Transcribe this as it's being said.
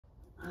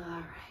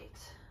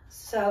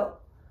So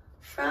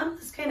from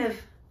this kind of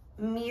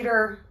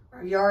meter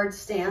or yard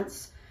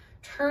stance,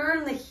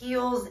 turn the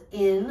heels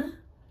in,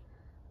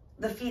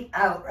 the feet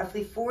out,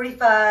 roughly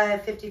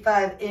 45,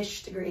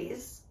 55-ish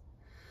degrees.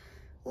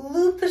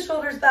 Loop the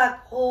shoulders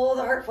back, pull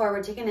the heart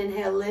forward, take an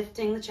inhale,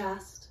 lifting the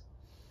chest.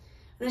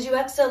 And as you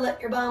exhale,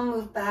 let your bum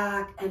move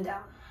back and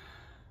down.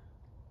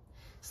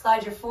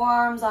 Slide your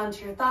forearms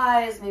onto your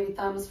thighs, maybe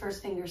thumbs,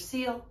 first fingers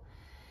seal.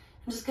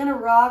 And just kind of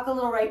rock a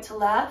little right to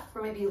left,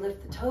 or maybe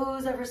lift the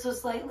toes ever so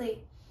slightly.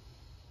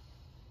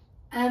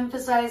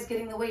 Emphasize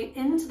getting the weight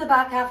into the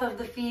back half of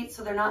the feet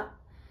so they're not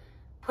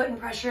putting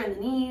pressure in the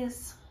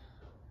knees.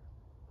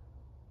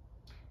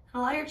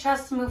 And allow your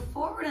chest to move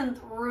forward and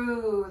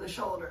through the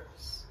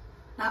shoulders.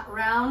 Not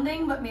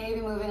rounding, but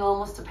maybe moving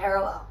almost to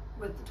parallel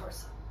with the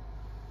torso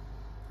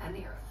and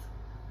the earth.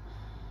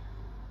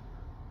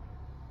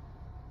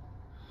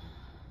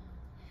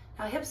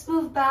 Now hips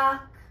move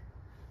back.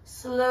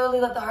 Slowly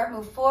let the heart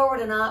move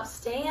forward and up.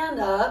 Stand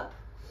up.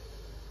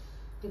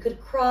 You could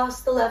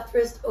cross the left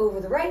wrist over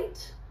the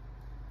right.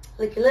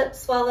 Lick your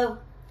lips, swallow.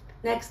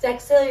 Next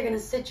exhale, you're going to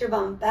sit your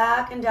bum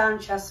back and down,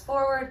 chest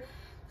forward.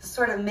 This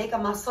sort of make a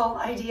muscle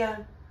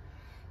idea.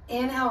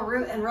 Inhale,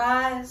 root and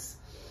rise.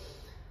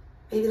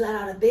 Maybe let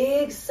out a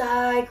big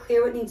sigh.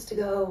 Clear what needs to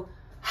go.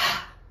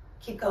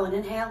 Keep going.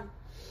 Inhale.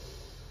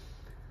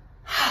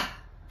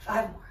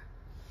 5 more.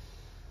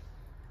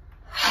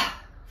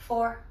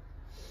 4.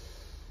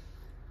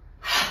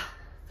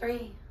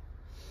 3.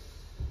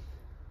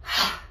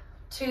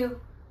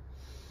 2.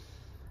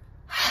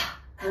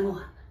 And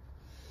 1.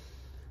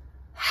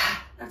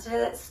 Now today,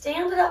 let's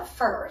stand it up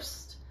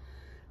first.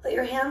 Let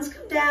your hands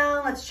come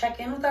down. Let's check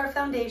in with our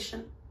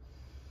foundation.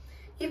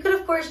 You could,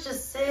 of course,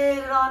 just sit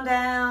it on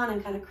down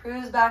and kind of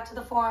cruise back to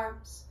the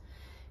forearms.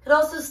 You could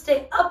also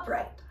stay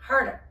upright,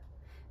 harder.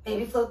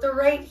 Maybe float the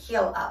right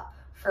heel up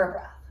for a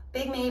breath.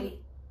 Big maybe.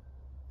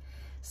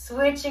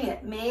 Switching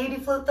it, maybe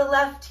float the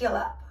left heel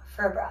up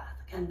for a breath.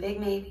 Again, big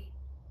maybe.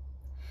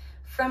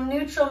 From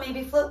neutral,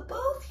 maybe float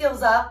both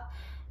heels up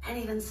and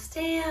even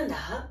stand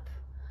up.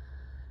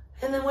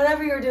 And then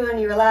whatever you're doing,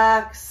 you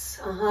relax,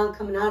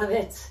 coming out of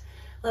it.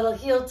 Little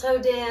heel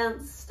toe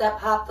dance, step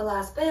hop the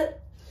last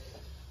bit.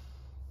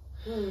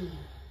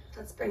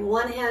 Let's bring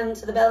one hand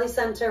to the belly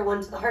center,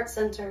 one to the heart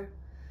center.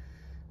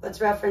 What's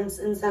referenced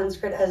in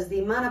Sanskrit as the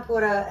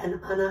Manipura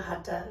and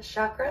Anahata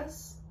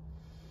chakras.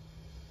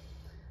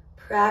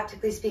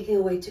 Practically speaking,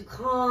 a way to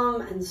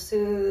calm and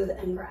soothe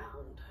and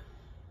ground.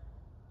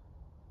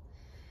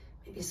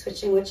 Maybe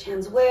switching which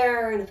hands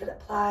where, and if it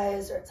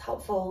applies or it's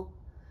helpful.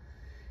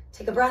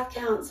 Take a breath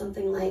count,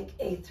 something like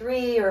a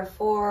 3 or a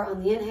 4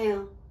 on the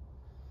inhale.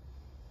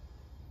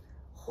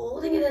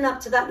 Holding it in up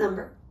to that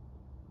number.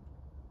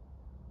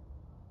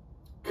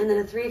 And then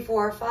a 3,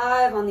 4,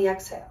 5 on the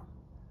exhale.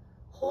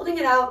 Holding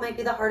it out might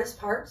be the hardest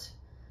part,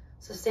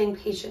 so staying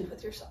patient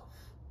with yourself.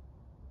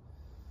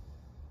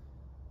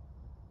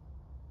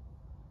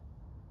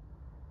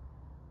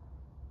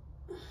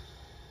 You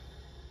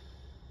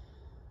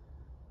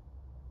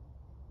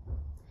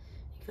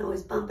can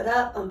always bump it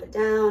up, bump it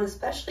down,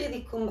 especially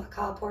the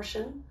kumbhaka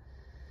portion,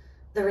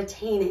 the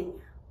retaining.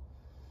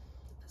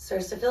 If it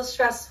starts to feel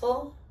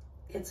stressful,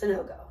 it's a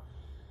no-go.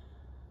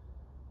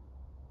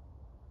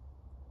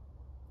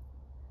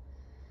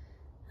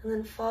 And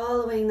then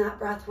following that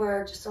breath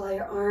work, just allow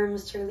your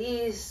arms to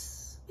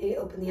release. Maybe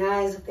open the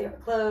eyes if they were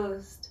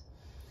closed.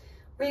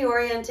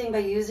 Reorienting by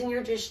using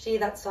your drishti,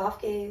 that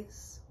soft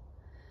gaze.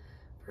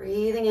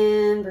 Breathing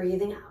in,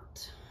 breathing out.